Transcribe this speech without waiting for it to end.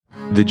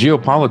The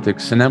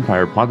Geopolitics and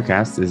Empire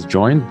podcast is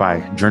joined by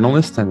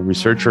journalist and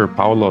researcher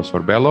Paolo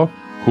Sorbello,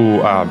 who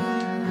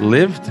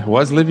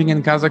was living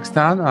in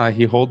Kazakhstan.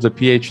 He holds a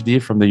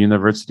PhD from the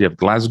University of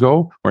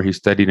Glasgow, where he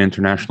studied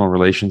international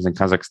relations in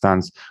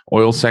Kazakhstan's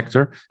oil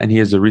sector, and he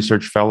is a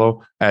research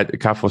fellow at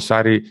Ca'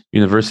 Foscari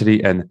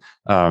University in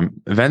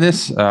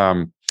Venice.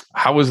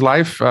 How is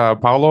life,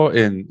 Paolo,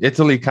 in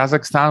Italy,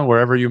 Kazakhstan,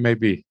 wherever you may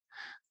be?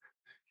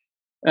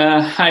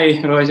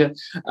 Hi, Roger.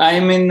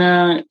 I'm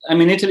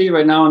in Italy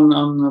right now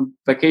on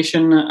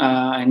vacation.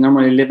 I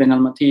normally live in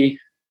Almaty,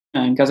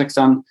 in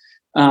Kazakhstan,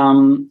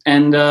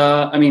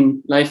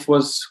 life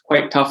was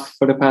quite tough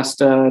for the past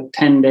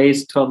 10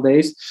 days, 12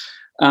 days,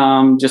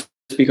 just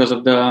because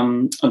of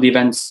the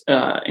events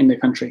in the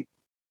country.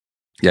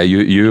 Yeah,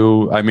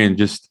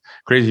 just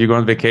crazy. You go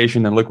on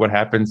vacation and look what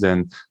happens.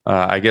 And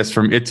I guess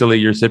from Italy,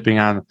 you're sipping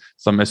on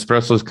some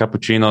espressos,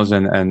 cappuccinos,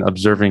 and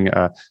observing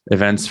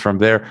events from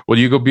there. Will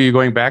you be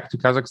going back to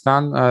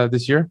Kazakhstan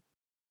this year?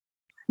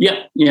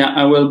 Yeah,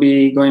 I will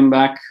be going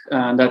back.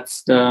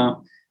 That's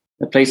the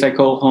place I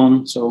call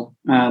home. So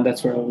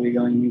that's where I'll be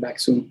going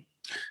back soon.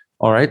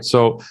 All right.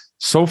 So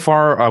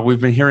far, we've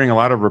been hearing a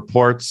lot of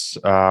reports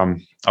of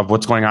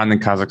what's going on in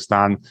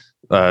Kazakhstan.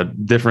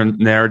 Different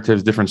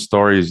narratives, different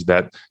stories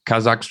that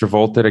Kazakhs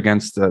revolted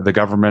against the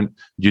government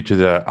due to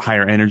the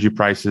higher energy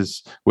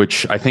prices,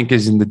 which I think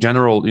is in the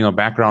general,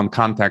 background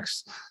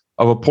context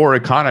of a poor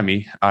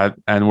economy.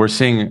 And we're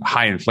seeing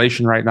high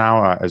inflation right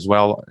now as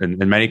well in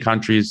many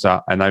countries.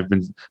 And I've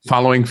been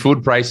following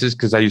food prices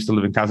because I used to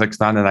live in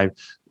Kazakhstan. And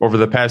over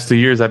the past 2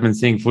 years, I've been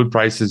seeing food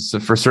prices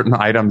for certain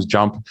items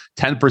jump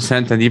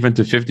 10% and even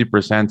to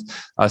 50%.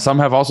 Some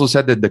have also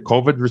said that the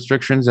COVID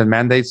restrictions and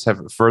mandates have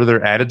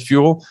further added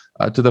fuel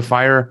to the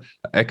fire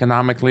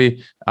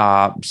economically.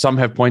 Some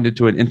have pointed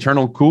to an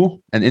internal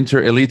coup, an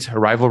inter-elite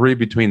rivalry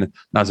between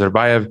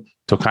Nazarbayev,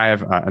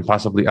 Tokayev, and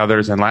possibly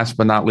others. And last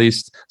but not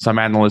least, some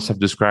analysts have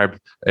described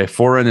a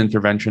foreign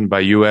intervention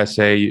by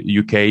USA,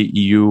 UK,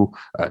 EU,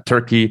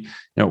 Turkey.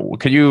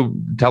 Can you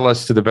tell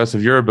us, to the best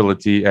of your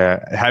ability,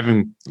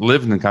 having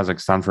lived in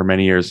Kazakhstan for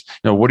many years,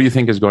 what do you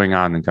think is going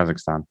on in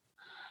Kazakhstan?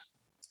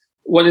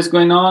 What is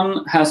going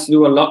on has to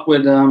do a lot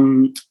with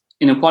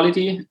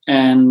inequality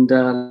and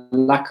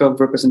lack of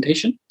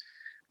representation.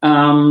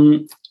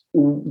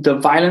 The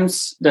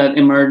violence that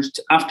emerged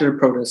after the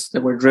protests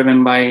that were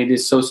driven by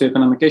these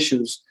socioeconomic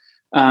issues,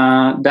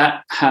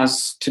 that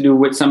has to do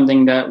with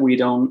something that we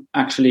don't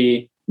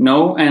actually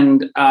know.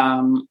 And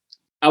I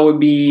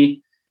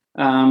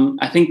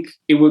think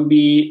it would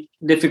be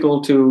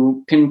difficult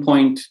to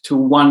pinpoint to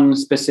one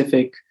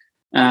specific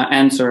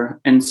answer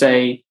and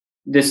say,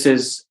 this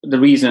is the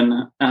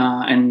reason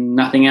and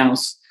nothing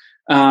else.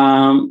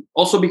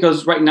 Also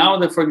because right now,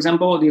 for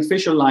example, the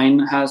official line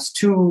has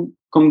two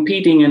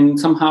competing and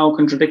somehow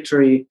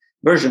contradictory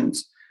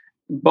versions.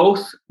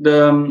 Both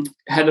the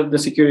head of the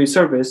security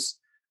service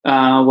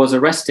was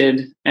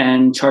arrested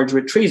and charged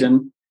with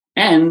treason,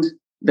 and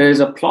there's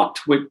a plot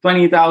with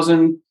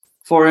 20,000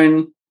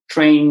 foreign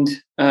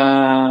trained,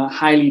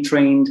 highly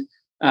trained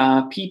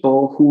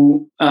people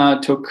who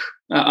took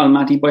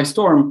Almaty by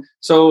storm.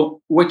 So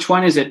which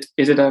one is it?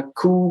 Is it a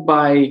coup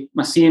by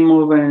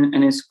Massimov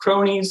and his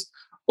cronies,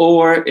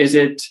 or is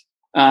it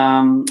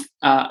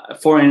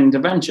foreign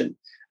intervention?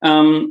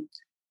 In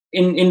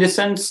this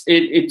sense,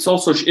 it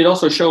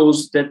also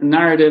shows that the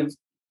narrative,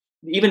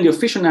 even the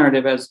official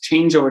narrative, has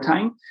changed over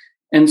time,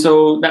 and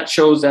so that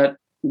shows that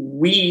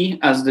we,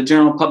 as the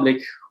general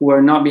public who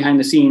are not behind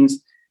the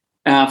scenes,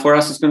 for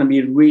us, it's going to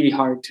be really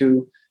hard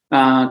to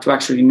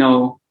actually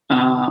know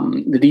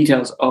the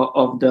details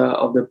of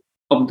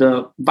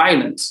the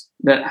violence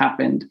that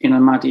happened in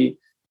Almaty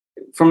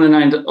from the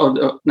night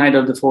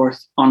of the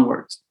 4th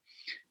onwards.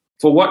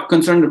 For what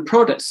concerned the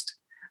protest,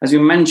 as you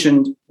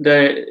mentioned,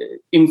 the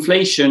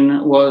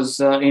inflation was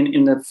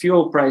in the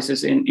fuel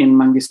prices in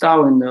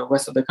Mangistau, in the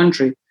west of the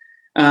country,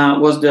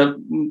 was the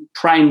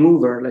prime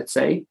mover, let's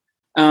say.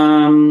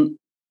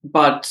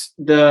 But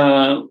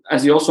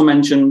as you also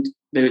mentioned,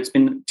 it's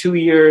been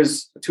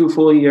 2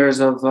 full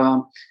years of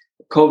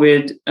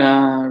COVID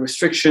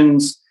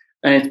restrictions,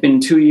 and it's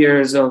been 2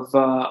 years of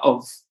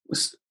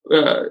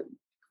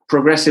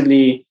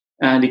progressively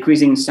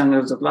decreasing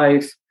standards of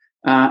life,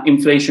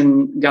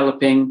 inflation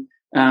galloping.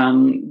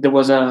 There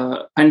was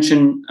a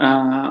pension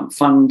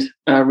fund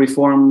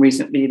reform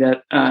recently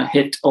that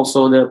hit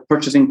also the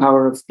purchasing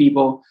power of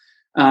people.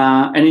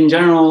 And in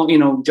general,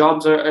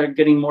 jobs are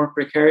getting more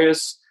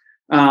precarious,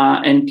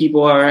 and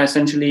people are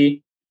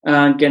essentially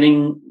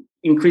getting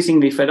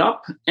increasingly fed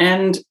up.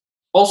 And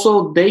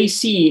also they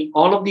see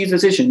all of these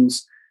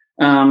decisions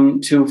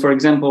to, for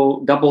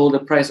example, double the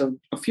price of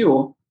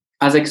fuel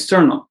as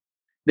external.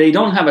 They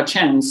don't have a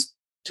chance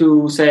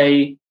to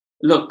say,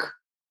 look,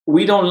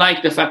 we don't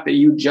like the fact that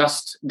you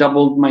just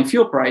doubled my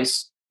fuel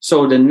price,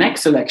 so the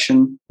next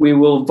election, we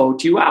will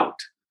vote you out.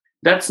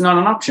 That's not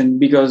an option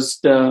because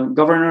the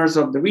governors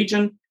of the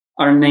region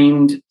are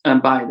named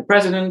by the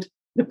president.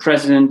 The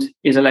president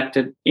is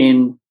elected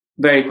in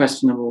very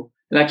questionable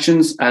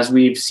elections, as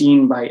we've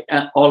seen by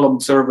all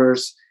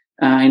observers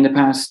in the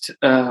past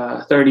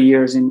 30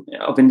 years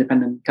of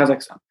independent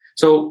Kazakhstan.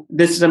 So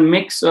this is a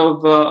mix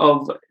of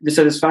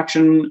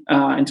dissatisfaction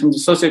in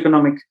terms of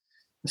socioeconomic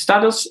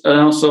status and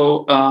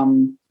also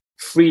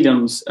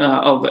freedoms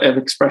of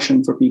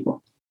expression for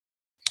people.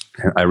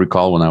 I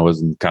recall when I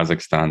was in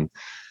Kazakhstan,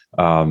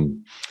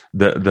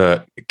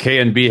 the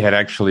KNB had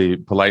actually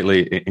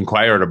politely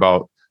inquired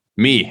about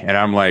me, and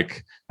I'm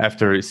like,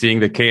 after seeing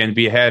the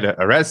KNB head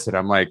arrested,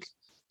 I'm like,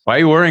 why are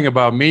you worrying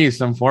about me,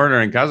 some foreigner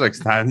in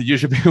Kazakhstan? You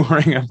should be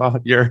worrying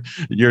about your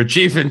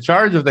chief in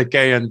charge of the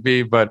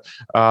KNB. But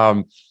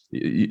I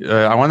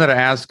wanted to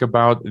ask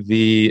about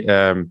the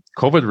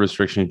COVID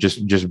restriction,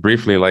 just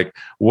briefly. Like,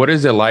 what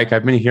is it like?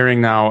 I've been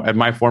hearing now at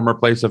my former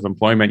place of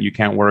employment, you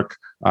can't work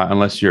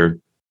unless you're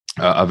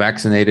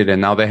vaccinated,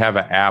 and now they have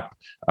an app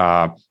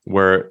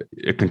where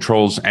it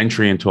controls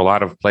entry into a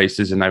lot of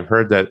places. And I've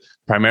heard that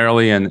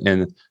primarily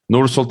in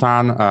Nur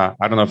Sultan, I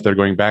don't know if they're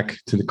going back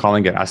to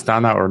calling it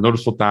Astana or Nur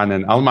Sultan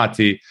and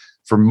Almaty.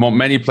 For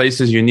many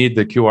places, you need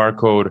the QR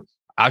code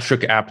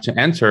Ashok app to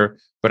enter.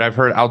 But I've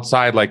heard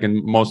outside, like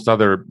in most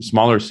other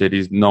smaller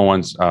cities, no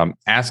one's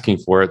asking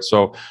for it.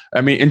 So,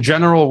 I mean, in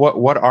general,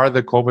 what are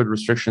the COVID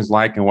restrictions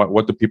like, and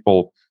what do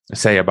people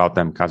say about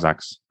them,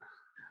 Kazakhs?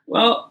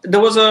 Well,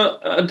 there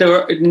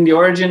were in the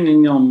origin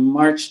in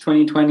March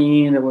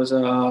 2020. There was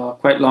a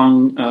quite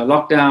long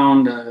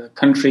lockdown. The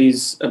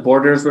country's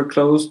borders were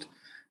closed,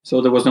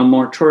 so there was no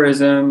more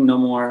tourism, no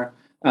more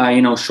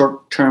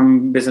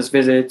short-term business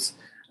visits,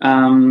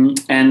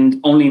 and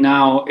only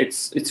now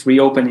it's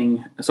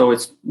reopening. So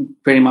it's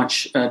pretty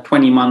much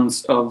 20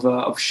 months of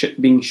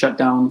being shut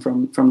down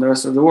from the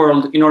rest of the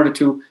world in order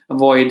to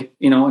avoid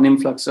an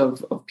influx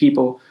of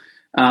people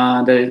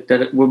that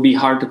it would be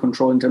hard to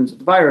control in terms of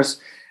the virus.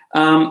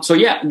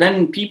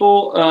 Then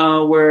people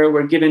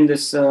were given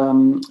this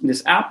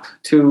app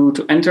to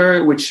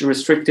enter, which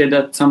restricted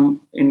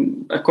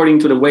according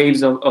to the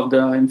waves of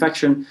the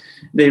infection,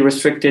 they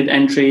restricted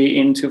entry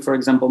into, for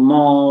example,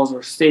 malls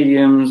or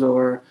stadiums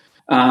or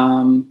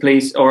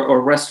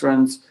or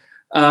restaurants.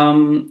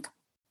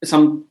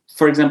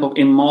 For example,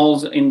 in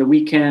malls in the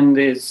weekend,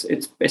 it's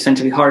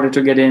essentially harder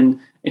to get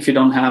in if you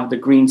don't have the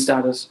green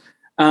status.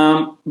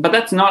 But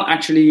that's not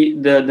actually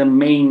the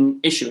main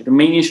issue. The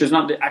main issue is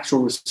not the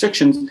actual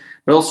restrictions,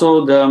 but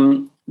also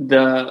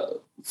the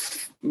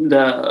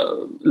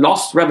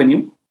lost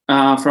revenue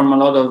from a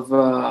lot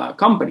of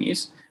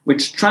companies,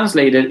 which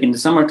translated in the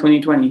summer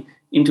 2020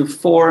 into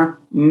 4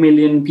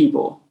 million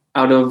people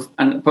out of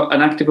an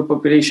active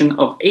population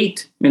of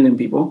 8 million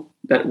people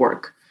that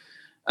work.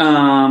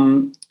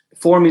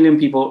 4 million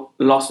people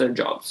lost their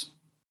jobs.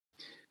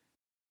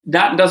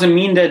 That doesn't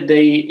mean that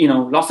they,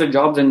 lost their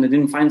jobs and they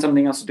didn't find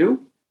something else to do,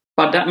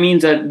 but that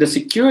means that the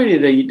security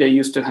they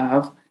used to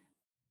have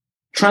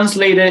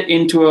translated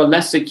into a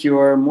less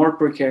secure, more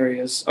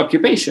precarious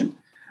occupation.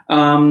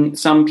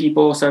 Some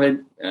people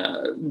started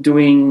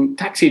doing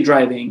taxi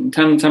driving.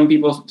 Some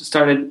people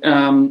started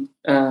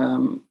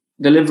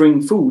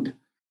delivering food,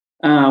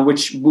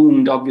 which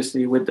boomed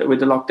obviously with the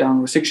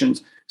lockdown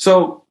restrictions.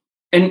 So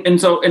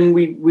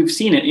we've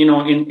seen it,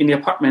 in the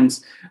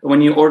apartments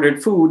when you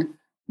ordered food.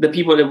 The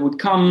people that would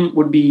come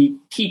would be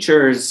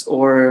teachers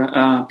or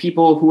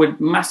people who had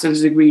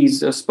master's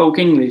degrees, spoke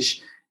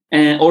English,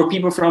 or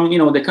people from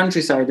the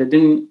countryside that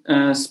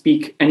didn't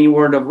speak any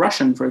word of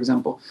Russian, for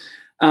example.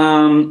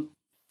 And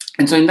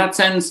so, in that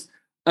sense,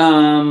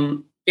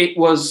 it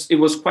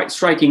was quite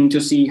striking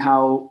to see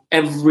how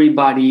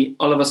everybody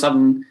all of a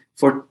sudden,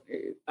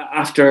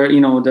 after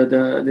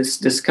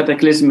this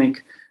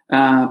cataclysmic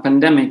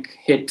pandemic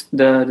hit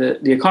the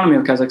economy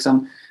of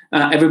Kazakhstan.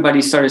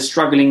 Everybody started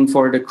struggling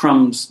for the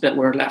crumbs that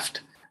were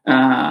left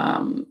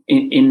in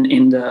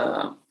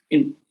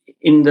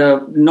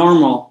the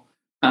normal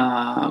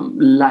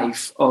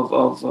life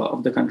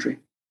of the country.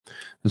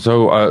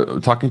 So,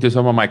 talking to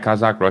some of my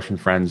Kazakh Russian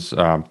friends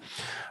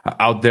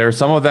out there,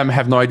 some of them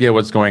have no idea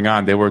what's going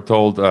on. They were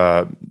told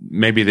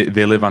maybe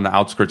they live on the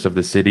outskirts of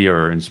the city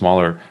or in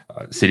smaller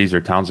cities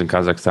or towns in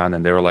Kazakhstan,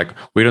 and they were like,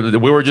 we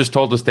were just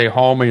told to stay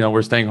home.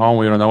 We're staying home.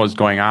 We don't know what's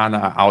going on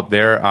out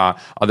there.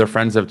 Other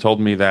friends have told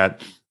me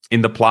that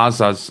in the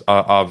plazas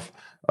of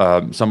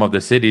some of the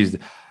cities,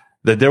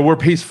 that there were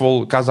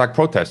peaceful Kazakh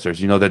protesters,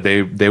 that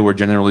they were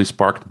generally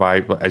sparked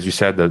by, as you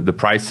said, the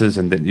prices,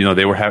 and that,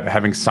 they were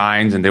having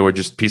signs and they were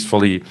just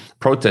peacefully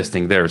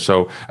protesting there.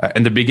 So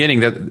in the beginning,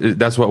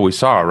 that's what we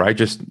saw, right?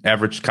 Just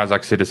average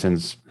Kazakh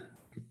citizens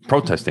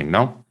protesting,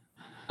 no?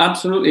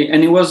 Absolutely.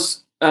 And it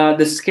was,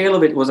 the scale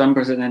of it was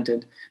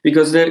unprecedented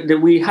because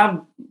we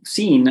have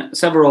seen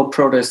several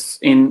protests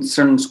in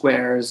certain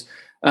squares,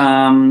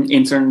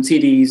 in certain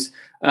cities,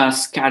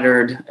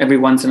 scattered every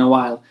once in a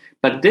while.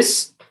 But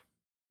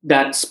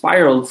that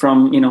spiraled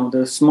from,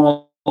 the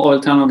small oil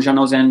town of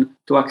Zhanaozen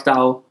to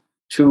Aktau,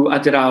 to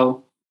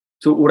Atyrau,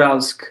 to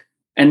Uralsk,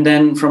 and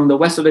then from the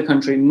west of the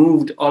country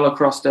moved all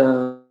across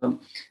the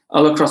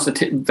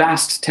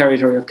vast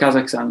territory of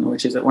Kazakhstan,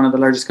 which is one of the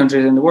largest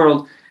countries in the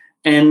world,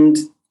 and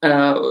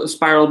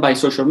spiraled by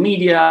social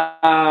media,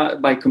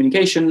 by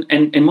communication,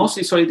 and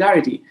mostly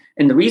solidarity.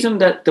 And the reason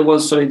that there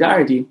was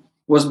solidarity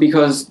was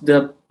because the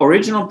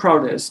original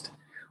protest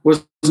was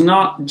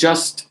not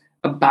just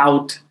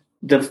about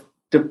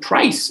the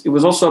price. It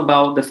was also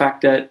about the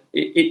fact that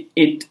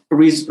it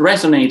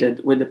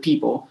resonated with the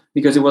people,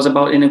 because it was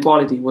about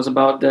inequality. It was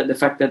about the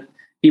fact that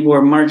people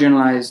were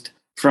marginalized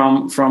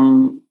from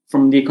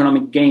the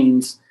economic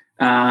gains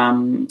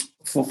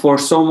for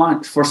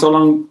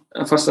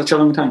such a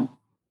long time.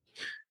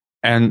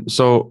 And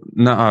so,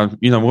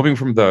 moving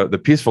from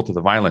the peaceful to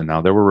the violent now,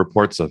 there were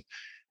reports of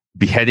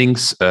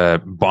beheadings,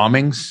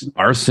 bombings,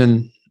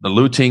 arson, the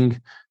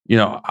looting.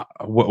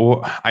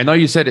 I know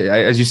you said,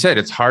 as you said,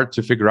 it's hard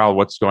to figure out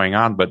what's going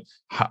on, but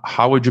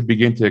how would you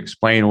begin to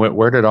explain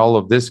where did all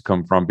of this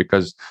come from?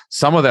 Because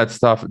some of that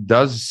stuff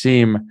does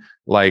seem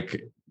like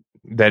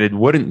that it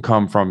wouldn't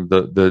come from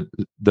the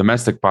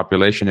domestic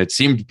population. It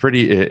seemed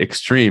pretty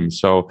extreme.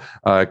 So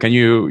can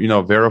you,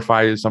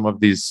 verify some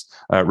of these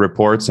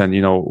reports, and,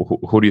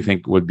 who do you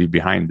think would be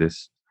behind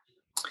this?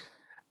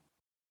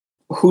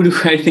 Who do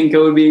I think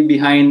would be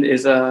behind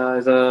is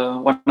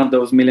one of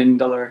those $1 million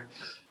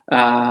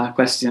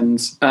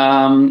questions.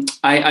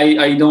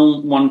 I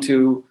don't want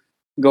to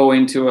go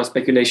into a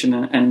speculation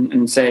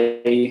and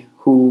say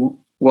who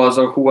was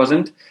or who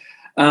wasn't.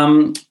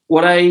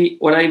 What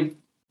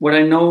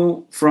I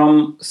know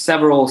from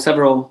several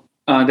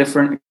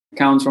different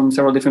accounts from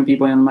several different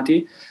people in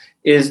Almaty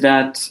is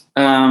that,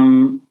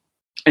 and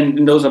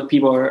those are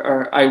people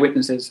are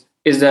eyewitnesses,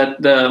 is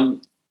that the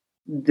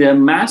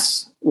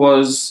mass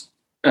was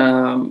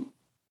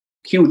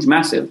huge,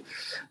 massive,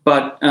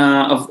 but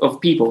of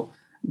people.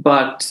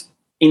 But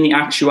in the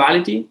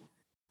actuality,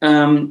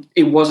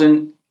 it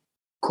wasn't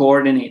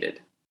coordinated.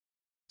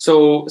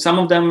 So some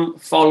of them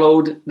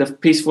followed the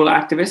peaceful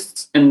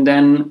activists, and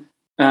then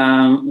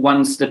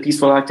once the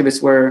peaceful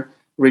activists were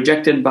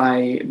rejected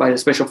by the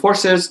special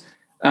forces,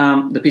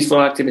 the peaceful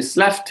activists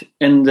left,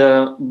 and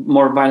the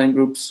more violent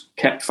groups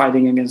kept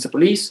fighting against the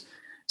police.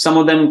 Some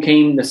of them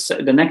came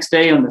the next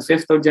day, on the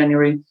 5th of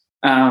January,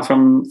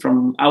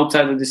 from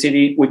outside of the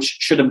city, which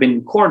should have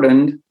been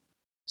cordoned.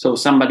 So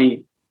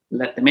somebody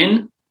let them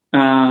in,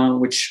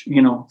 which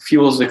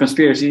fuels the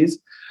conspiracies.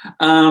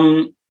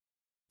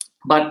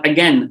 But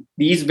again,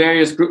 these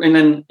various groups, and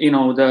then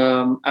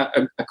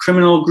a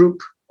criminal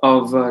group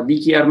of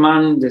Diki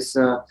Arman, this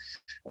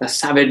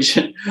savage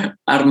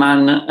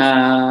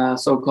Arman,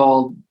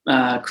 so-called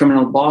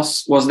criminal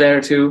boss, was there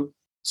too.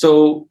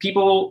 So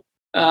people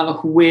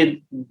with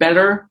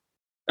better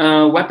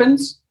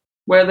weapons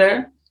were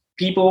there.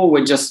 People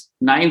with just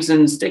knives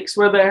and sticks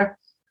were there.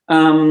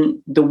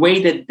 The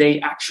way that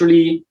they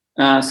actually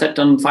set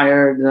on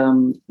fire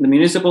the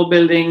municipal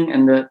building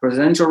and the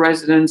presidential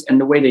residence, and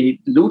the way they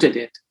looted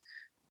it,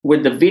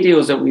 with the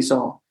videos that we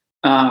saw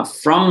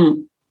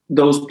from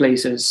those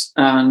places,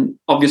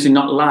 obviously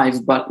not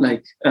live, but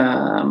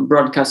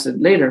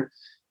broadcasted later,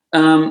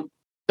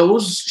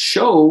 those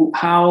show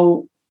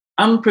how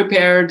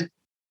unprepared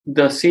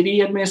the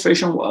city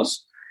administration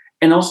was,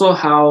 and also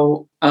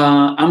how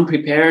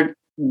unprepared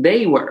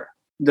they were,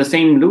 the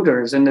same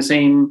looters and the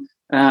same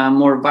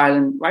more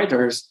violent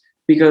rioters,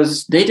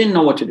 because they didn't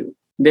know what to do.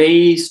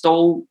 They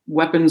stole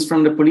weapons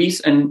from the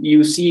police, and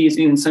you see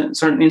in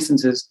certain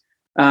instances,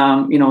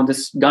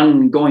 this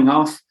gun going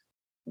off,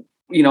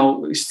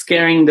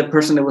 scaring the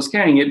person that was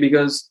carrying it,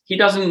 because he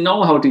doesn't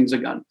know how to use a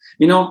gun,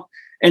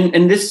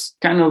 and this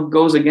kind of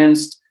goes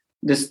against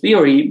this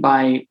theory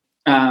by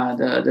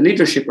the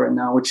leadership right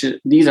now, which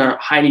these are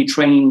highly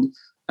trained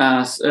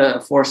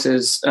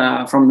forces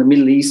from the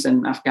Middle East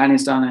and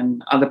Afghanistan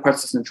and other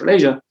parts of Central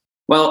Asia.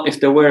 Well, if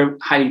they were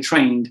highly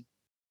trained,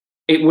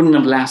 it wouldn't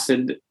have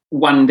lasted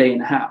 1 day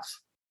and a half,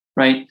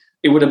 right?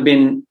 It would have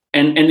been,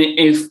 and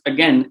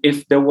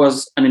if there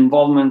was an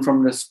involvement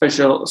from the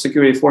special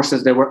security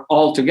forces that were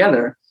all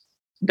together,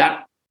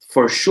 that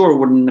for sure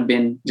wouldn't have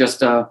been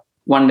just a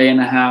 1 day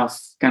and a half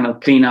kind of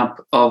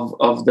cleanup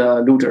of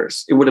the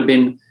looters. It would have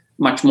been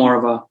much more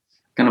of a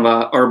kind of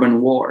a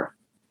urban war.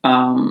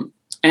 And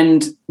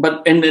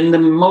then the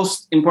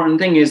most important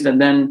thing is that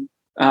then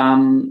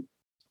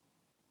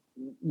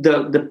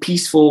the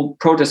peaceful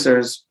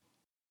protesters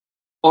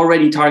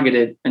already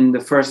targeted in the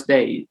first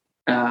day,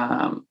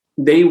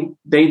 they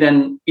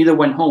then either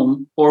went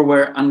home or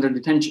were under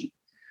detention.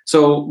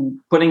 So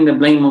putting the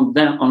blame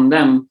on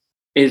them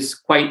is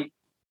quite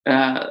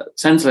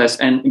senseless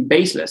and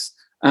baseless.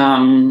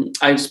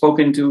 I've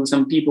spoken to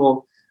some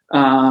people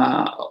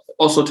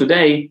also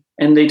today,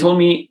 and they told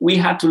me we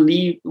had to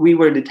leave. We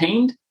were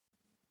detained,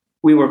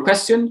 we were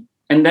questioned,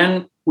 and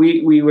then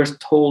we were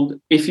told,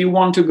 if you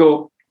want to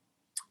go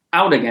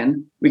out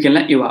again, we can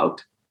let you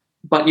out,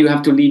 but you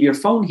have to leave your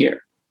phone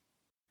here.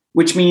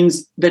 Which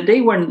means that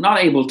they were not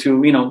able to,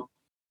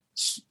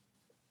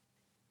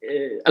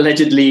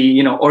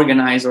 allegedly,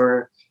 organize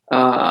or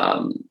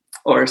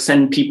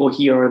send people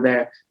here or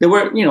there. They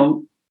were,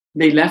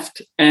 they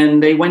left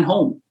and they went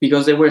home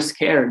because they were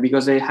scared,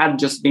 because they had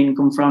just been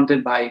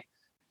confronted by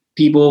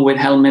people with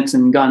helmets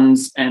and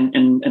guns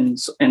and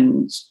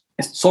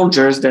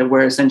soldiers that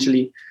were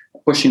essentially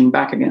pushing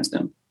back against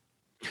them.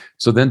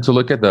 So then, to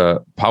look at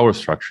the power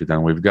structure,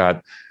 then we've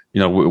got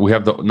we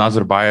have the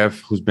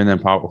Nazarbayev, who's been in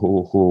power,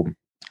 who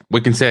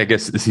we can say, I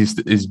guess,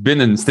 he's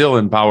been still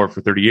in power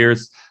for 30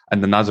 years,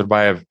 and the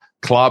Nazarbayev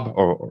club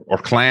or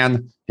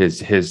clan,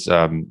 his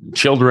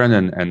children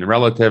and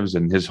relatives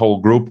and his whole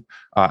group,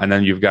 and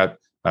then you've got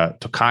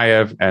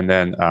Tokayev, and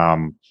then I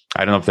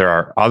don't know if there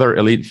are other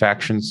elite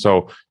factions.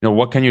 So,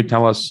 what can you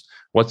tell us?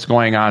 What's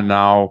going on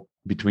now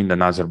between the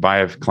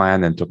Nazarbayev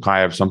clan and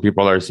Tokayev? Some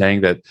people are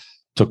saying that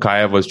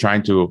Tokayev was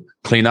trying to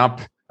clean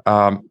up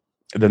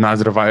the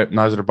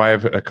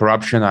Nazarbayev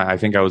corruption. I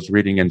think I was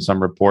reading in some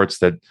reports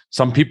that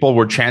some people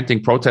were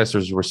chanting,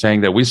 protesters were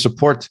saying that we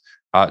support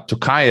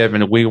Tokayev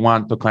and we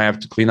want Tokayev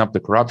to clean up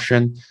the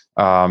corruption.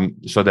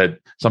 So that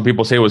some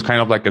people say it was kind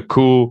of like a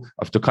coup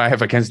of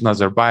Tokayev against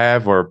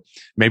Nazarbayev, or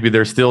maybe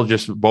they're still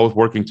just both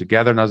working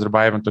together,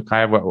 Nazarbayev and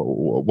Tokayev.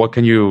 What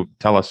can you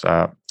tell us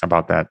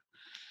about that?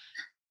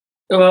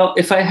 Well,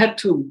 if I had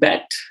to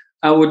bet,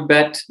 I would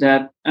bet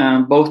that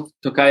both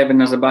Tokayev and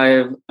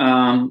Nazarbayev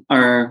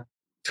are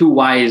too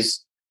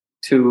wise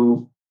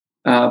to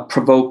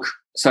provoke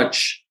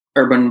such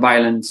urban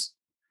violence.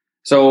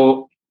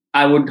 So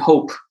I would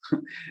hope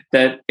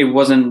that it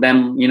wasn't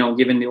them,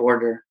 giving the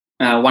order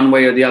one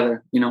way or the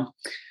other,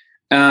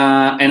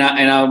 and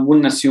I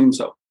wouldn't assume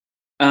so.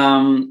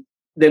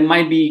 There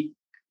might be,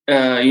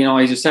 as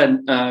you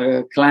said,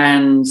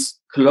 clans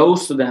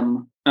close to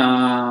them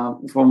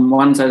from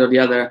one side or the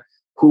other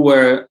who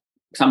were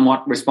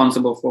somewhat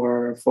responsible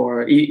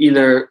for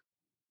either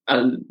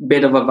a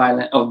bit of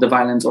the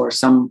violence or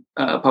some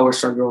power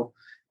struggle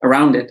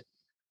around it.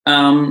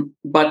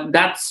 But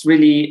that's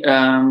really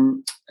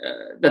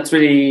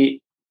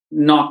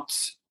not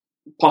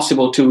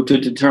possible to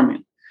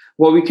determine.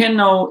 What we can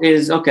know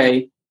is,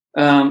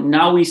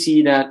 now we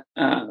see that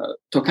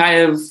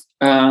Tokayev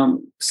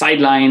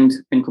sidelined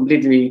and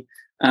completely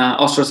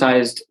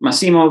ostracized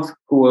Masimov,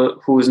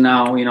 who is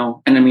now,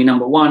 enemy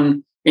number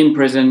one, in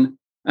prison,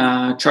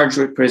 charged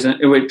with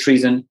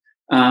treason.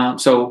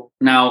 So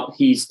now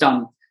he's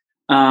done.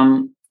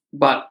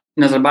 But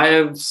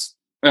Nazarbayev,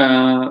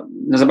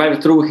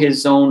 through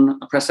his own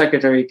press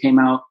secretary, came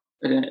out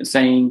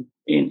saying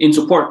in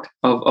support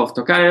of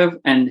Tokayev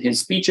and his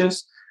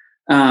speeches.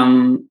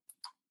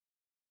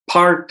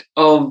 Part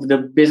of the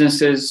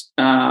businesses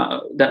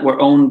that were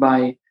owned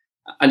by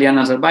Alia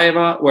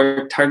Nazarbayeva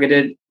were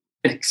targeted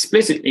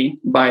explicitly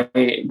by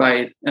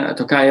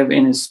Tokayev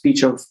in his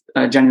speech of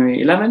January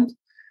 11th.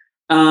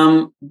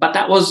 But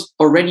that was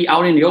already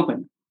out in the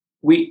open.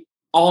 We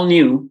all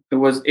knew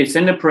it's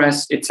in the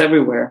press, it's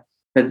everywhere,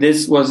 that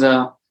this was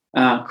a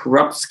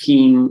corrupt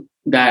scheme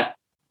that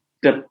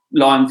the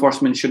law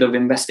enforcement should have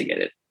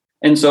investigated.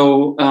 And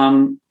so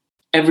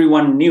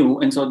everyone knew.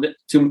 And so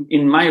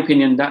in my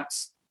opinion,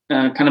 that's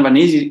kind of an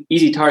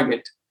easy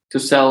target to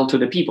sell to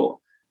the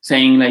people,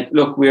 saying like,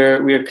 look,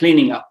 we're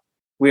cleaning up,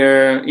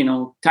 we're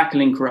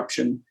tackling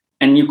corruption,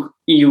 and you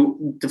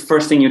the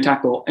first thing you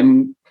tackle,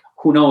 and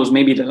who knows,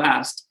 maybe the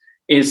last,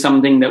 is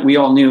something that we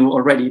all knew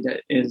already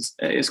that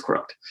is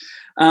corrupt.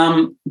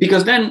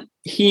 Because then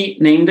he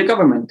named the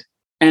government,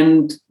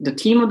 and the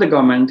team of the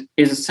government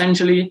is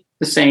essentially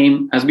the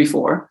same as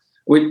before,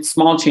 with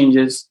small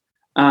changes.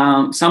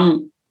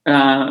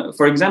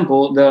 For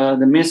example, the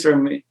Minister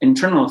of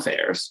Internal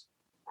Affairs,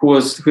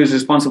 who's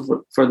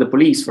responsible for the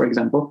police, for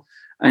example,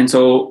 and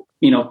so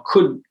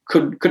could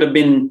have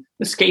been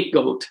the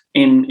scapegoat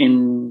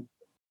in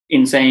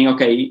saying,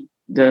 okay,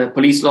 the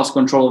police lost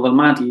control of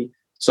Almaty,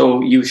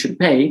 so you should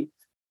pay.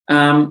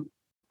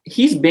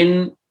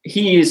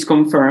 He is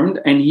confirmed,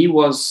 and he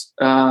was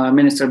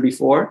minister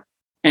before,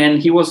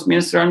 and he was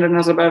minister under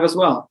Nazarbayev as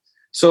well.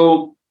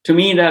 So to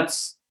me,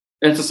 that's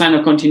a sign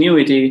of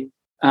continuity.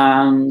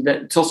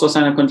 That's also a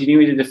sign of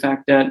continuity, the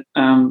fact that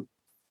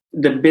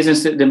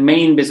the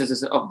main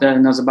businesses of the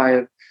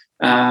Nazarbayev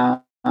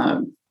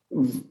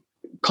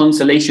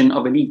constellation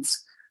of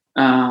elites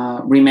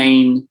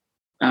remain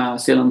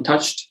still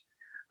untouched.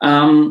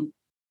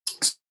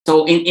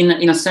 So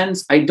in a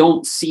sense, I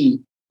don't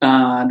see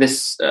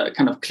this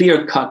kind of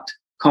clear-cut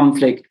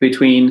conflict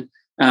between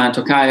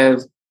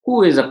Tokayev,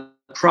 who is a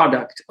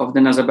product of the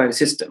Nazarbayev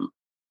system,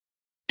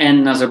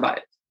 and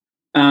Nazarbayev.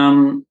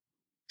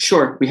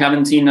 Sure, we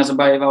haven't seen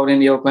Nazarbayev out in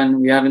the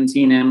open. We haven't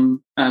seen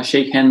him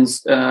shake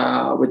hands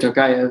with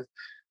Tokayev.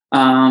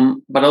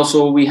 But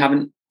also we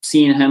haven't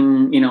seen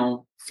him,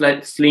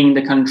 fleeing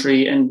the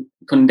country and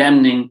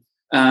condemning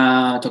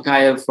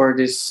Tokayev for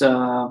this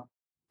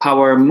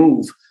power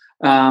move.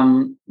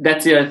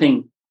 That's the other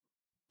thing.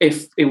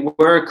 If it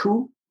were a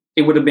coup,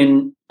 it would have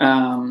been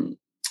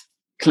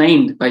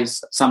claimed by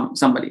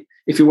somebody.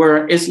 If it were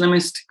an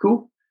Islamist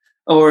coup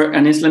or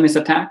an Islamist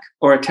attack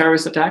or a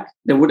terrorist attack,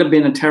 there would have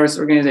been a terrorist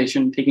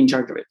organization taking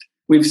charge of it.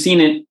 We've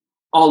seen it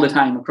all the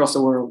time across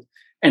the world,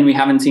 and we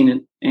haven't seen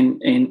it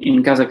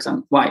in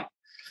Kazakhstan. Why?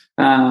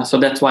 So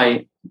that's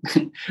why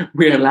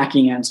we're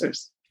lacking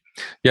answers.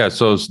 Yeah,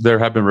 so there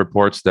have been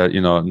reports that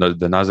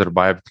the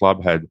Nazarbayev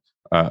club had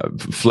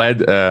fled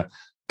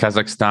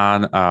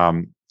Kazakhstan,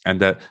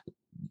 and that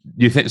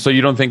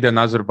you don't think that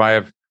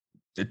Nazarbayev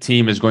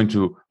team is going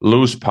to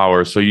lose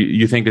power. So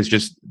you think it's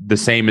just the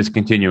same is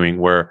continuing,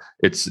 where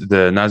it's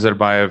the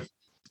Nazarbayev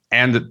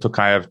and the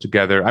Tokayev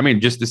together. I mean,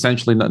 just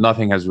essentially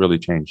nothing has really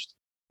changed,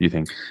 you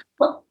think?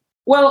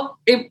 Well,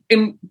 it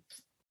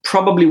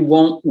probably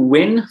won't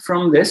win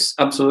from this,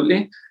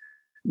 absolutely.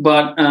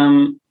 But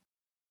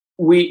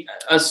we,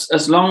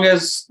 as long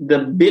as the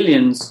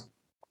billions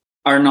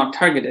are not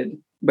targeted,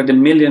 but the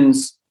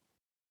millions,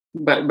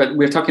 but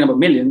we're talking about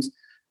millions,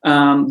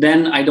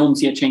 then I don't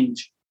see a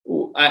change.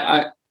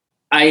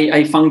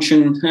 I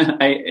function.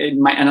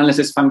 My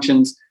analysis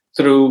functions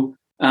through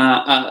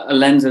a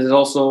lens that is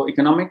also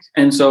economic,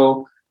 and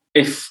so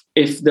if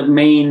the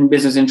main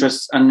business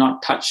interests are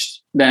not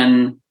touched,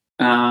 then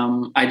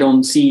I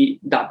don't see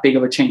that big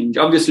of a change.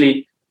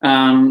 Obviously,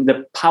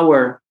 the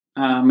power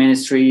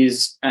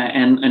ministries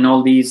and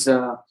all these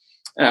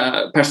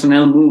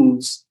personnel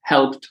moves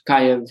helped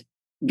Tokayev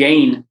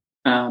gain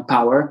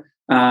power.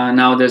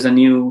 Now there's a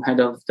new head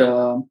of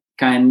the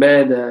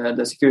KNB,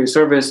 the security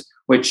service,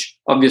 which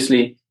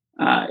obviously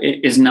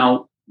is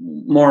now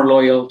more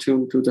loyal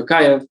to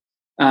Tokayev.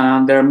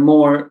 There are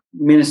more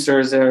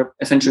ministers that are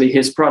essentially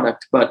his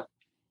product, but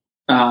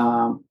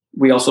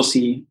we also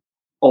see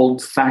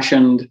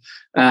old-fashioned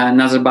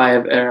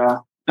Nazarbayev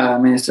era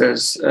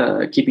ministers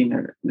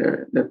keeping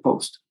their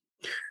post.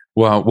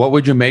 Well, what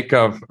would you make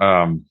of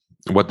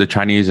what the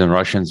Chinese and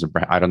Russians,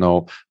 I don't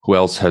know who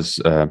else has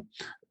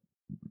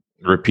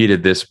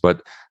repeated this,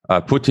 but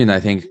Putin, I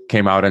think,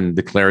 came out and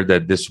declared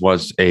that this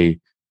was a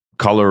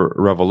color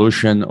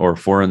revolution or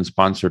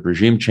foreign-sponsored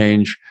regime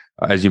change.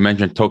 As you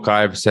mentioned,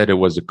 Tokayev said it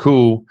was a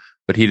coup,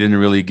 but he didn't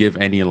really give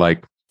any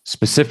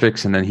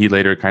specifics, and then he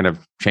later kind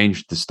of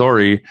changed the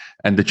story.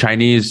 And the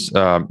Chinese,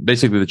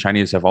 basically the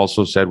Chinese have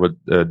also said what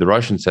the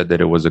Russians said,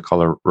 that it was a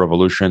color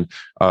revolution.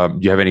 Do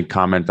you have any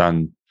comment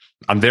on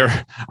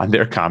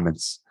their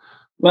comments?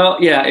 Well,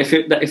 yeah,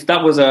 if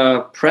that was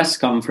a press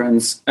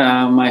conference,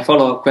 my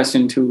follow-up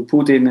question to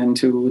Putin and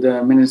to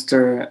the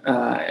minister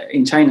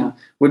in China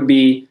would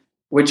be,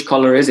 which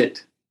color is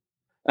it?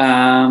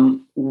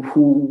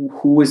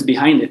 Who is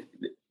behind it?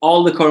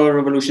 All the color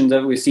revolutions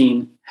that we've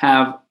seen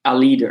have a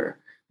leader,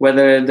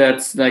 whether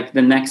that's like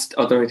the next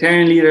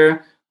authoritarian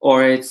leader,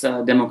 or it's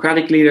a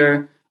democratic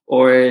leader,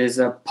 or is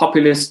a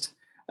populist,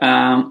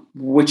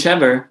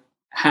 whichever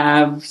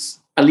has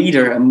a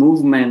leader, a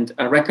movement,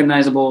 a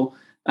recognizable,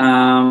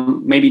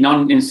 maybe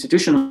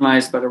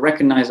non-institutionalized, but a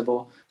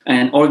recognizable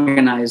and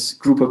organized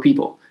group of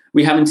people.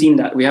 We haven't seen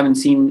that. We haven't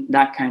seen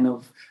that kind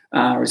of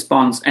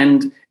response.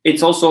 And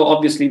it's also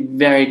obviously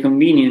very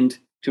convenient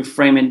to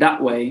frame it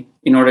that way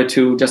in order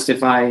to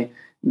justify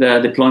the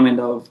deployment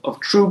of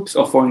troops,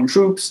 of foreign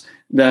troops,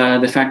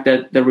 the fact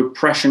that the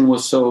repression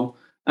was so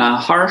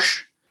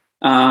harsh.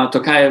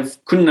 Tokayev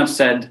couldn't have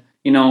said,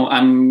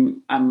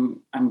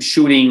 I'm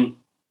shooting.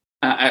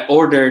 I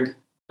ordered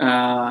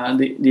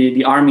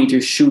the army to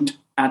shoot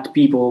at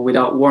people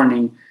without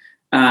warning.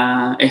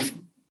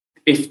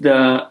 If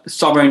the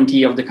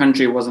sovereignty of the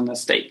country wasn't at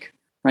stake,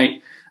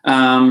 right?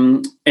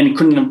 And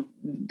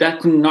that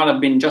could not have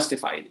been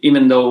justified,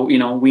 even though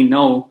we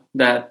know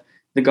that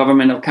the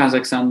government of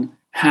Kazakhstan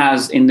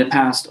has in the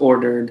past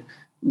ordered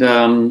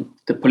the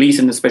police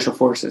and the special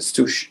forces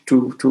to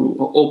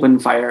open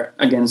fire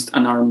against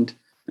unarmed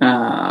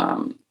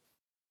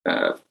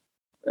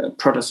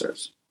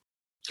protesters.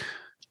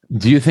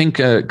 Do you think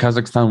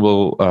Kazakhstan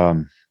will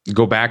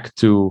go back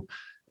to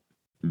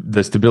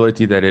the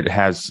stability that it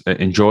has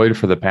enjoyed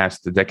for the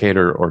past decade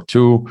or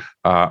two,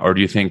 or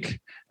do you think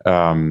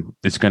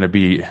it's going to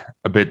be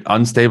a bit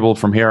unstable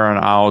from here on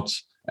out,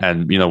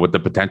 and with the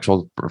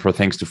potential for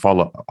things to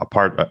fall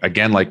apart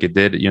again like it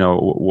did?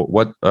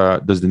 What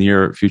does the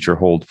near future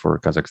hold for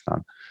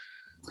Kazakhstan?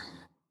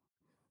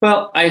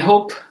 Well, I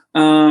hope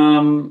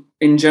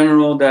in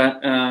general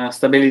that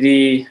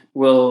stability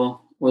will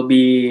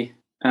be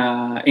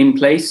in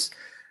place.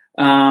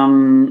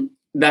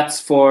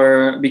 That's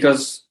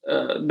because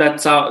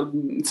that's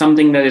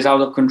something that is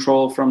out of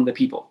control from the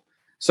people.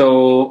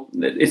 So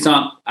it's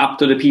not up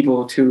to the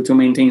people to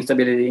maintain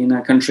stability in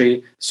a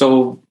country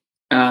so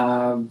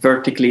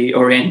vertically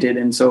oriented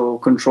and so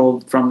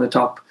controlled from the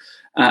top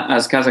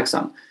as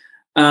Kazakhstan.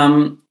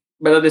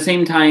 But at the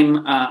same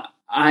time,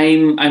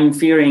 I'm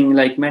fearing,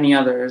 like many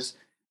others,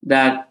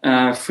 that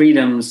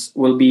freedoms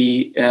will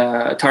be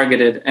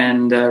targeted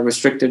and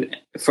restricted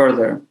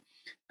further,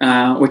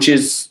 which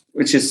is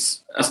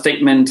a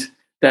statement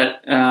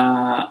that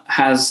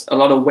has a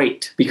lot of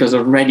weight, because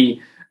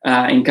already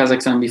in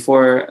Kazakhstan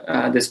before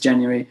this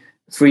January,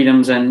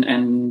 freedoms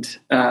and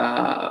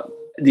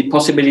the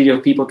possibility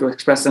of people to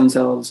express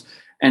themselves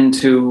and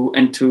to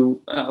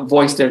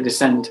voice their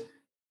dissent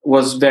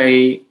was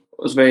very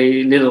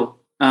little.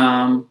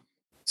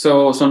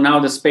 So now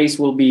the space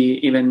will be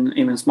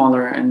even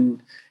smaller,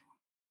 and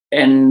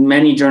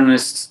many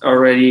journalists are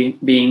already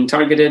being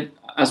targeted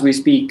as we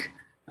speak,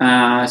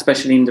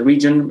 especially in the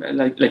region,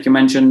 like you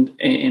mentioned,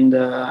 in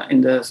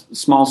the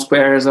small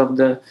squares of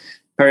the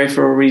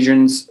peripheral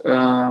regions,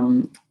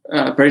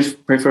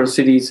 peripheral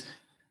cities,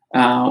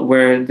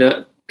 where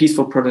the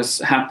peaceful protests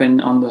happened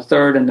on the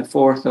 3rd and the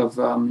 4th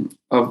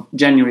of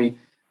January.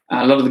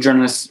 A lot of the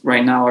journalists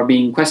right now are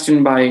being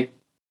questioned by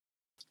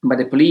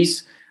the police.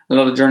 A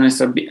lot of journalists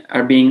have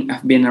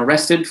been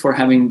arrested for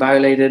having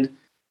violated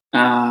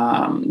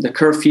the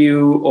curfew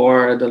or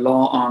the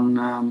law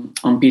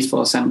on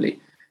peaceful assembly.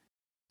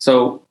 So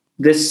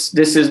this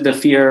is the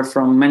fear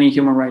from many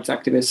human rights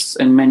activists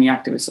and many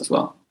activists as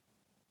well.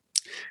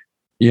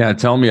 Yeah,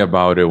 tell me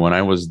about it. When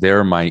I was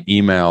there, my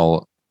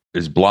email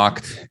is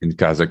blocked in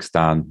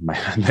Kazakhstan,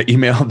 the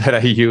email that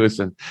I use,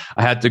 and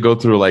I had to go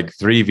through like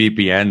 3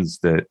 VPNs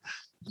that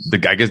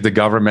I guess the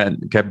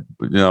government kept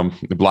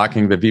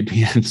blocking the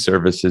VPN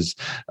services.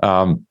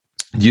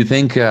 Do you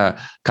think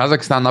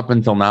Kazakhstan up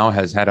until now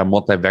has had a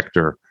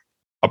multi-vector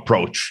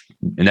approach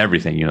in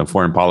everything,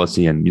 foreign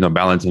policy and,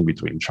 balancing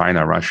between China,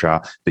 Russia,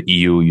 the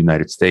EU,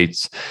 United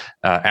States?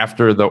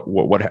 After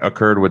what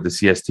occurred with the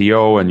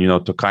CSTO and,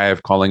 Tokayev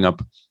calling up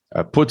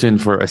Putin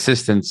for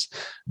assistance,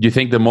 do you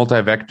think the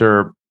multi-vector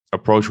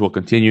approach will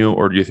continue,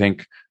 or do you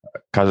think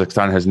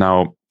Kazakhstan has now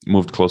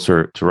moved closer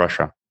to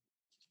Russia?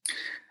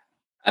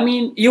 I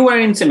mean, you were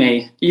in Semey.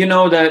 You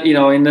know that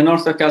in the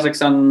north of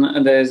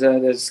Kazakhstan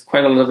there's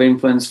quite a lot of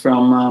influence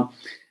from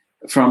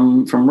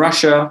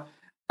Russia,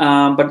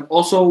 but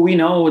also we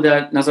know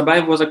that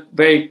Nazarbayev was a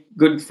very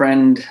good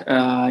friend,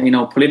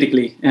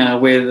 politically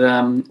with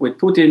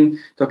Putin.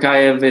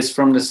 Tokayev is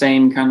from the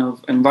same kind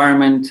of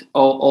environment,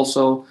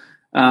 also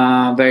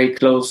very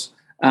close.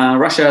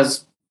 Russia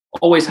has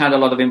always had a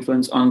lot of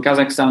influence on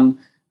Kazakhstan.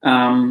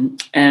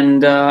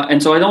 And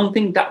so I don't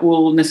think that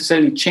will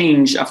necessarily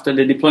change after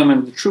the deployment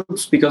of the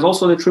troops, because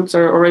also the troops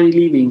are already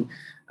leaving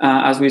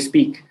as we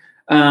speak.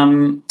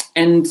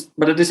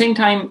 But at the same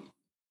time,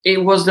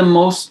 it was the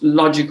most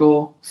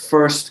logical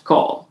first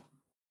call.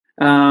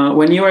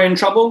 When you are in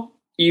trouble,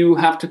 you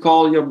have to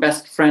call your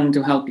best friend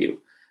to help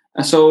you.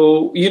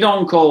 So you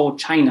don't call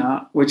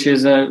China, which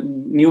is a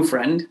new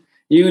friend.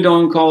 You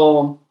don't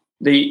call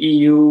the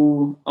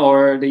EU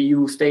or the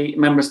EU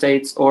member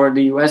states or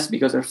the US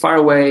because they're far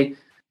away,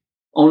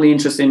 only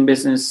interested in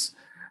business.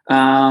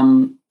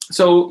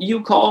 So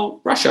you call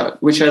Russia,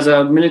 which has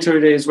a military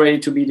that is ready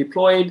to be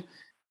deployed,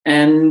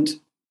 and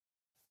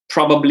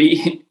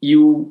probably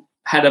you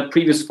had a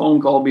previous phone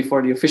call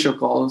before the official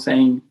call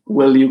saying,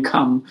 "Will you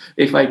come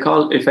if I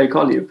call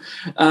you?"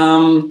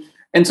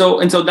 And so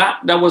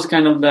that was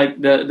kind of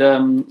like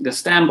the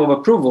stamp of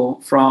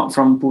approval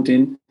from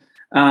Putin.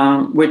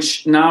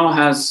 Which now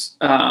has,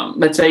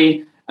 let's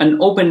say, an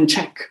open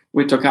check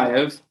with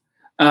Tokayev,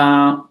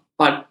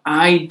 but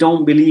I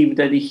don't believe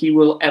that he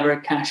will ever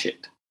cash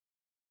it,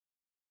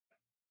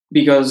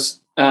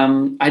 because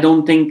I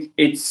don't think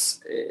it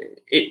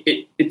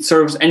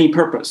serves any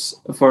purpose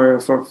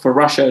for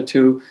Russia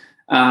to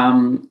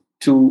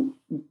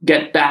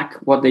get back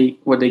what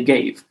they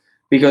gave,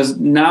 because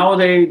now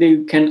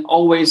they can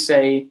always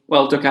say,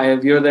 "Well,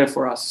 Tokayev, you're there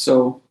for us,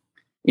 so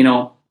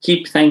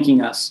keep thanking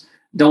us.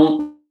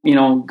 Don't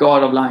go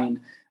out of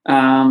line,"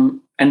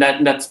 and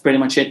that's pretty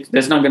much it.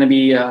 There's not going to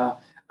be a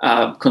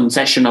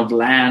concession of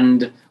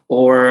land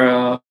or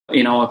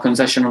a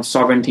concession of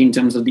sovereignty in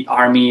terms of the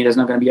army. There's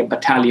not going to be a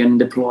battalion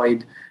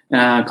deployed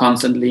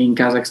constantly in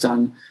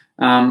Kazakhstan.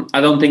 I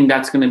don't think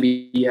that's going to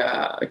be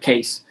a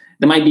case.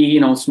 There might be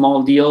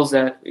small deals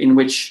in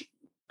which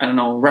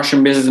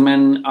Russian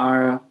businessmen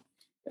are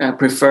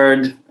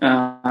preferred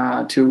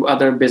to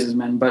other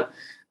businessmen, but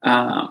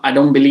I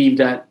don't believe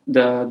that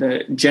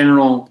the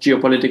general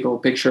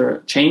geopolitical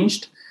picture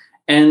changed.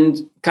 And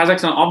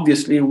Kazakhstan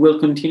obviously will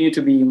continue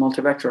to be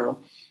multivectoral,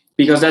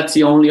 because that's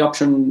the only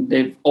option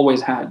they've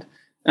always had.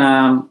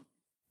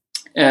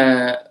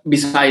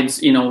 Besides,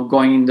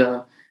 going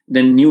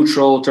the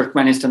neutral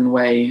Turkmenistan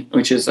way,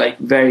 which is like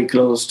very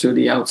close to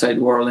the outside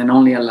world and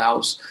only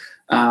allows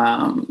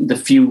the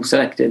few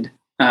selected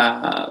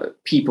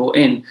people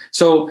in.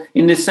 So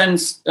in this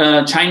sense,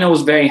 China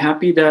was very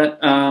happy that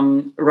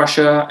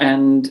Russia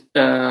and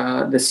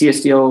the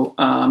CSTO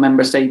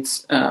member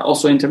states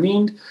also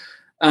intervened,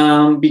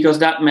 because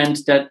that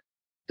meant that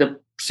the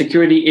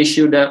security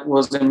issue that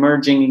was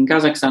emerging in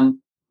Kazakhstan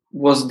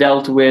was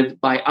dealt with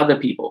by other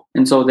people.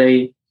 And so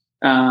they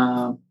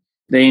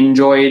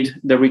enjoyed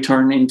the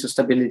return into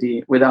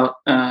stability without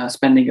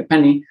spending a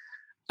penny.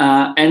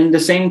 And the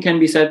same can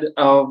be said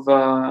of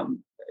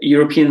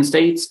European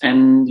states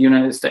and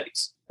United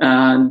States.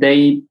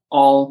 They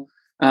all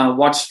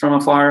watched from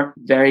afar,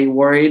 very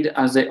worried,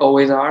 as they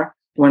always are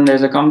when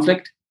there's a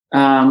conflict.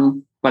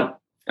 But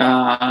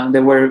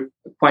they were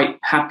quite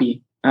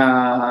happy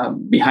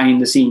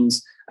behind the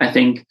scenes, I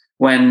think,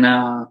 when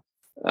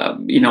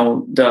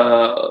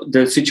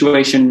the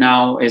situation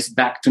now is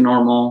back to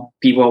normal.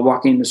 People are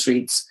walking the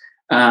streets.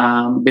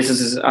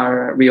 Businesses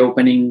are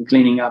reopening,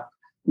 cleaning up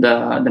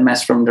the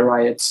mess from the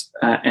riots,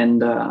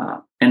 and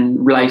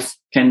life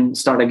can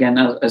start again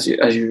as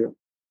usual.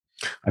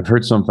 I've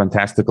heard some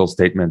fantastical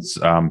statements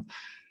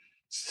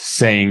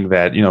saying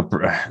that,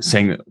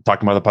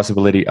 talking about the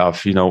possibility of,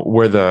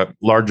 where the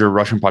larger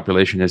Russian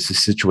population is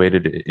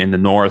situated in the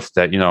north,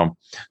 that,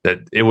 that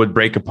it would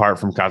break apart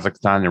from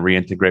Kazakhstan and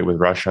reintegrate with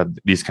Russia,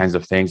 these kinds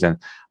of things. And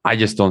I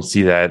just don't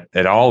see that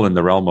at all in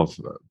the realm of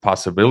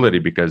possibility,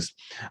 because,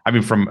 I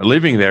mean, from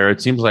living there,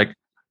 it seems like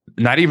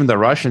not even the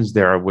Russians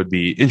there would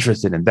be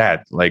interested in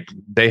that. Like,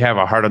 they have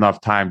a hard enough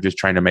time just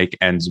trying to make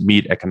ends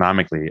meet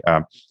economically.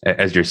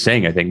 As you're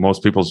saying, I think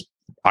most people's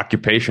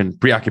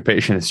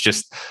preoccupation is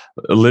just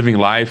living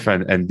life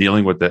and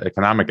dealing with the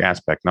economic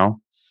aspect. No?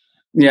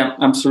 Yeah,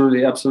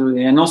 absolutely.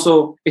 And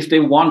also, if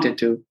they wanted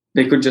to,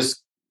 they could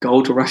just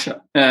go to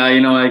Russia. I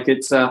don't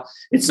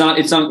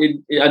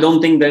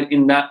think that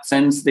in that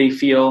sense they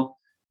feel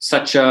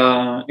such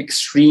a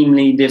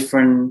extremely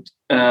different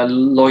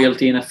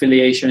loyalty and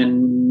affiliation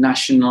and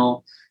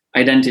national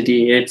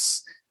identity.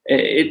 It's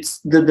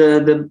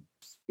the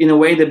in a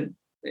way that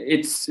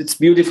it's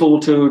beautiful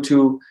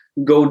to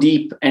go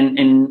deep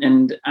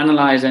and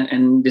analyze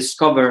and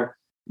discover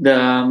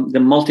the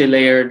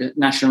multi-layered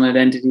national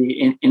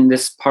identity in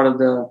this part of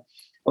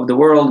the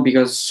world,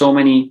 because so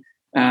many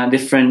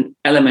different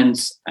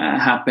elements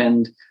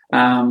happened.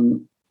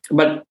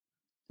 But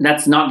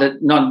that's not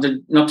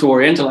to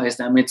orientalize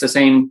them. It's the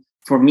same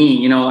for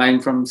me. I'm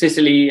from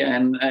Sicily,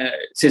 and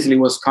Sicily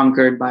was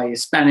conquered by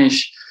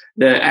Spanish,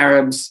 the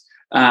Arabs,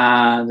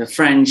 the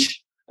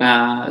French.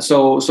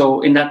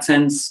 So in that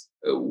sense,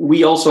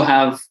 we also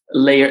have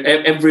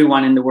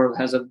everyone in the world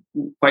has a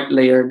quite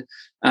layered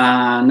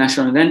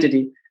national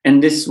identity,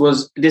 and this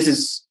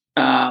is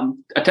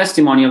a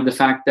testimony of the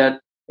fact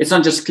that it's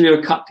not just clear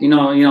cut.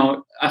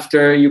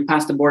 After you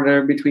pass the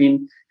border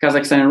between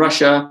Kazakhstan and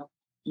Russia,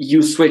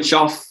 you switch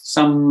off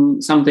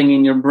something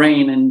in your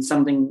brain and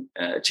something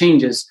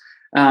changes.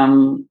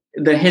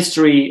 The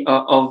history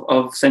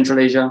of Central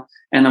Asia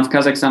and of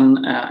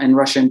Kazakhstan and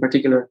Russia in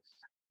particular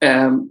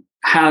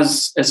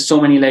has so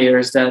many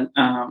layers that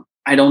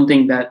I don't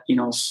think that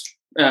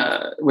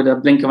with a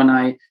blink of an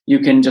eye you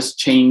can just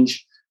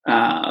change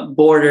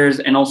borders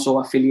and also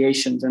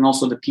affiliations and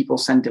also the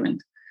people's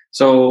sentiment.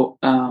 So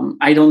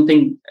I don't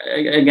think,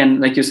 again,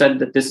 like you said,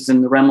 that this is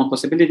in the realm of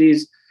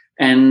possibilities,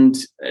 and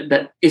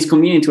that is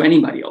convenient to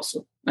anybody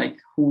also, like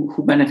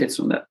who benefits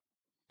from that.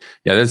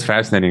 Yeah, that's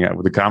fascinating.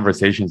 With the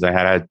conversations I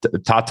had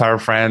Tatar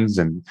friends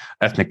and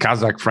ethnic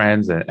Kazakh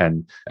friends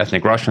and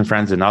ethnic Russian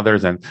friends and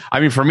others. And I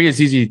mean, for me, it's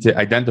easy to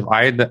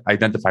identify. I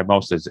identify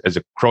most as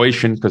a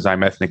Croatian because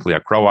I'm ethnically a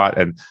Croat.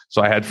 And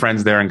so I had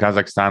friends there in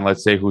Kazakhstan,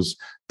 let's say, who's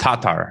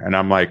Tatar. And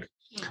I'm like,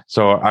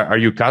 so are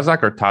you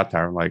Kazakh or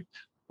Tatar? I'm like,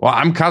 well,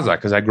 I'm Kazakh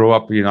because I grew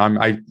up,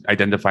 I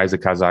identify as a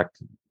Kazakh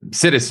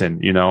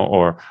citizen,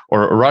 or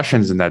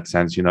Russians in that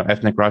sense,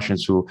 ethnic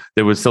Russians who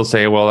they would still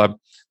say, well,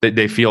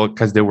 they feel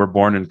because they were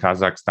born in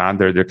Kazakhstan,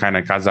 they're kind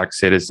of Kazakh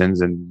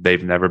citizens and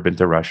they've never been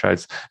to Russia.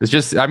 It's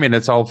just, I mean,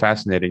 it's all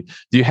fascinating.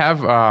 Do you have,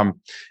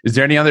 is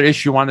there any other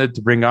issue you wanted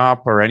to bring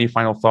up or any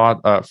final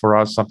thought for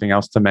us, something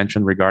else to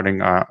mention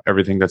regarding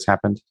everything that's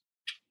happened?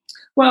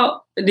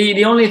 Well,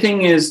 the only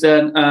thing is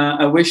that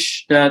I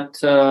wish that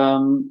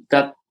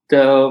that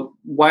the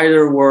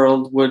wider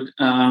world would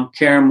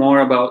care more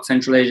about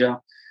Central Asia,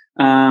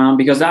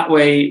 because that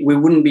way we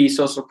wouldn't be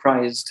so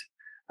surprised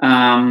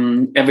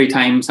every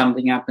time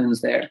something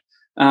happens there.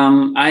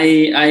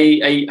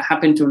 I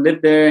happen to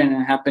live there, and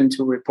I happen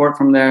to report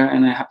from there,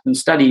 and I happen to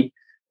study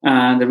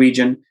the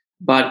region.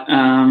 But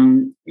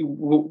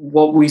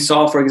what we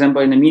saw, for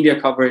example, in the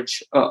media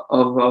coverage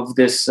of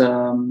this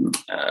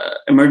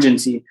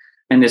emergency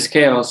and this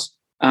chaos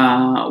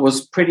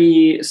was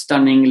pretty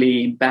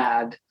stunningly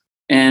bad.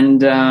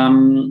 And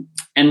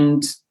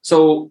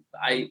so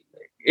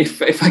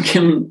if I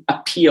can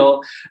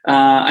appeal,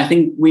 I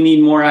think we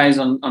need more eyes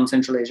on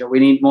Central Asia. We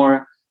need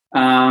more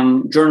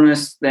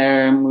journalists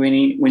there. We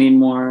need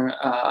more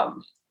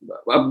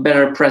a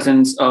better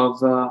presence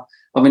of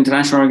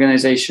international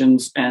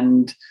organizations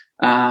and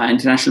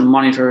international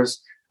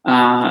monitors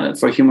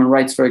for human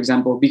rights, for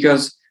example,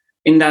 because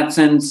in that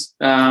sense,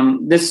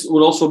 this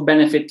will also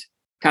benefit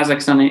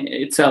Kazakhstan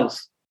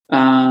itself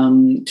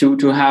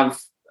to have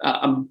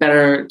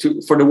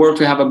for the world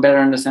to have a better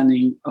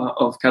understanding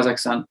of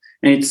Kazakhstan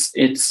and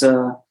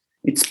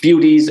its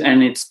beauties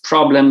and its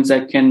problems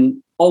that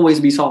can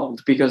always be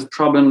solved, because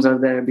problems are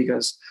there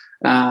because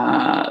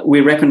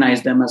we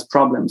recognize them as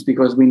problems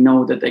because we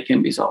know that they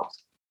can be solved.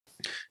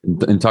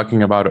 In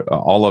talking about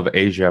all of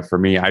Asia, for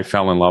me, I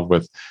fell in love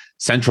with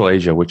Central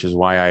Asia, which is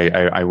why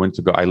I went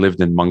to go. I lived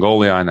in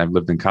Mongolia and I've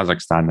lived in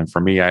Kazakhstan, and for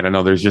me, I don't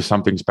know, there's just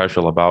something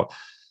special about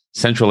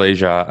Central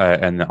Asia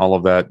and all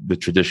of that, the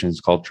traditions,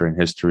 culture, and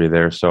history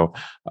there. So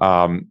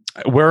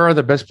where are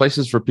the best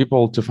places for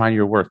people to find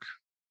your work?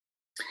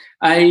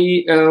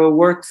 I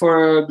work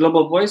for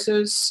Global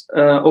Voices,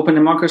 Open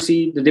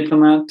Democracy, The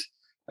Diplomat.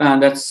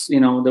 That's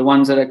the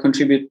ones that I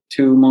contribute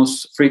to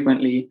most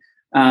frequently.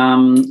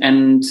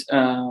 And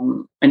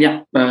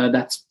yeah,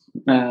 that's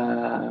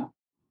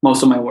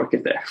most of my work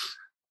is there.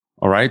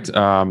 All right.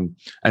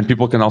 And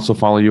people can also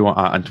follow you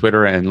on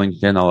Twitter and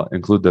LinkedIn. I'll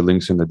include the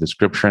links in the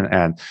description.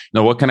 And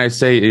what can I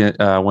say?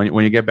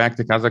 When you get back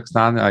to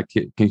Kazakhstan,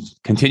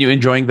 continue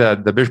enjoying the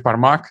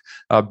Bishparmak.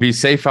 Be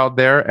safe out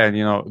there.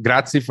 And,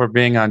 grazie for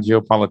being on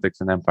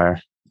Geopolitics and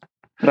Empire.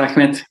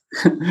 Rahmet.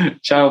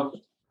 Ciao.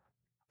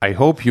 I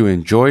hope you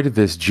enjoyed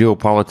this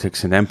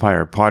Geopolitics and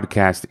Empire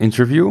podcast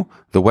interview.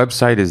 The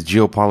website is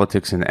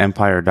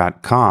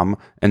geopoliticsandempire.com,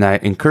 and I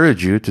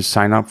encourage you to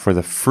sign up for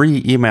the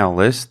free email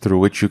list through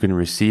which you can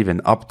receive an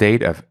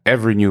update of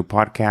every new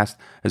podcast,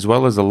 as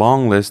well as a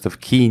long list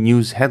of key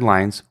news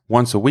headlines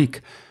once a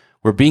week.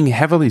 We're being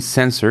heavily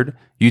censored.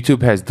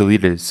 YouTube has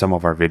deleted some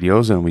of our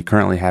videos, and we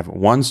currently have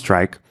one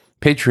strike.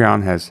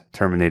 Patreon has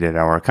terminated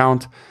our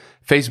account.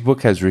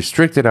 Facebook has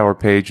restricted our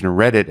page, and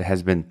Reddit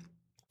has been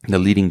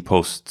deleting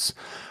posts.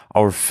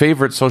 Our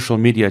favorite social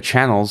media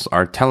channels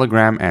are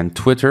Telegram and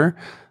Twitter.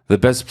 The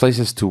best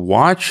places to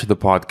watch the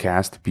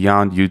podcast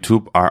beyond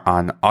YouTube are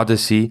on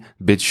Odyssey,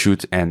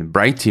 BitChute, and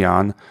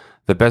Brighteon.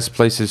 The best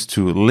places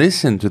to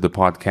listen to the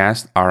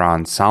podcast are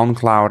on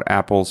SoundCloud,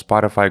 Apple,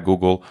 Spotify,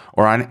 Google,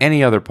 or on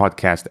any other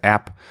podcast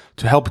app.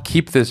 To help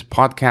keep this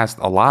podcast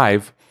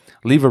alive,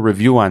 leave a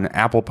review on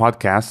Apple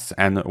Podcasts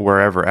and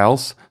wherever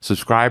else.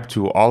 Subscribe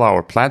to all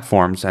our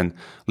platforms and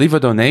leave a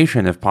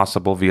donation if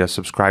possible via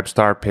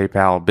Subscribestar,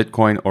 PayPal,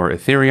 Bitcoin, or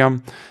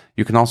Ethereum.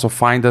 You can also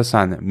find us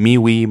on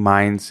MeWe,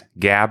 Minds,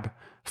 Gab,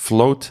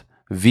 Float,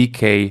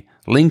 VK,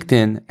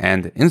 LinkedIn,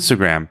 and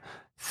Instagram.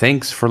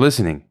 Thanks for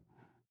listening.